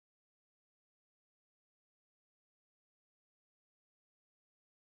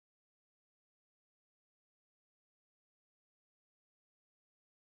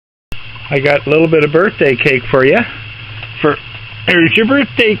I got a little bit of birthday cake for you. Here's your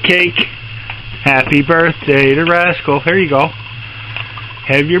birthday cake. Happy birthday to Rascal. Here you go.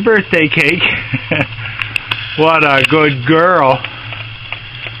 Have your birthday cake. What a good girl.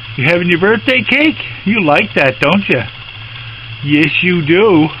 You having your birthday cake? You like that, don't you? Yes, you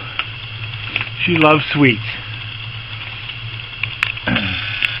do. She loves sweets.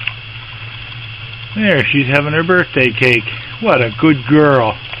 There, she's having her birthday cake. What a good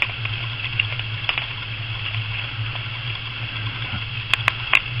girl.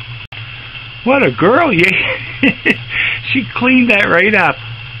 What a girl. She cleaned that right up.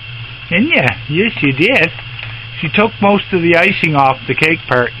 Didn't ya? Yes, you did. She took most of the icing off the cake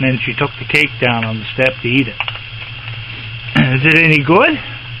part, and then she took the cake down on the step to eat it. Is it any good?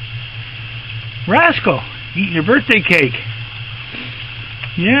 Rascal, eating your birthday cake.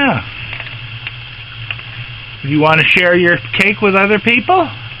 Yeah. Do you want to share your cake with other people?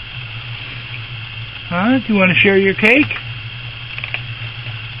 Huh? Do you want to share your cake?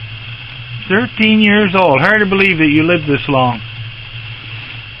 13 years old. Hard to believe that you lived this long.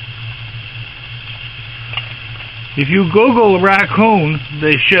 If you Google a raccoon,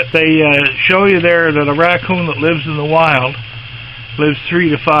 they show you there that a raccoon that lives in the wild lives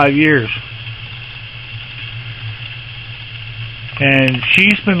 3 to 5 years. And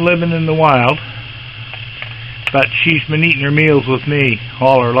she's been living in the wild, but she's been eating her meals with me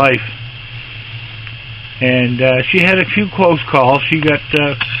all her life. And she had a few close calls. She got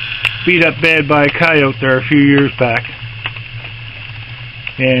beat up bad by a coyote there a few years back.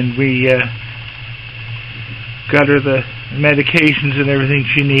 And we got her the medications and everything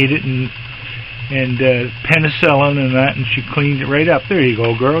she needed, and penicillin and that, and she cleaned it right up. There you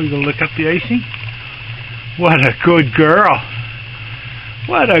go, girl. You gonna lick up the icing? What a good girl.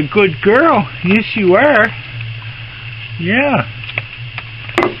 What a good girl. Yes, you are. Yeah.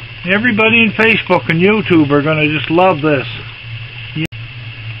 Everybody in Facebook and YouTube are gonna just love this.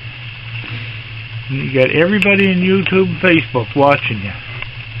 You got everybody in YouTube and Facebook watching you.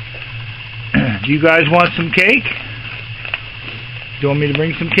 Do you guys want some cake? Do you want me to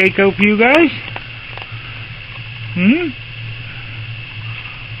bring some cake out for you guys?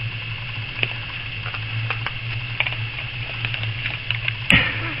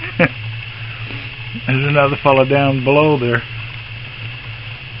 There's another fella down below there.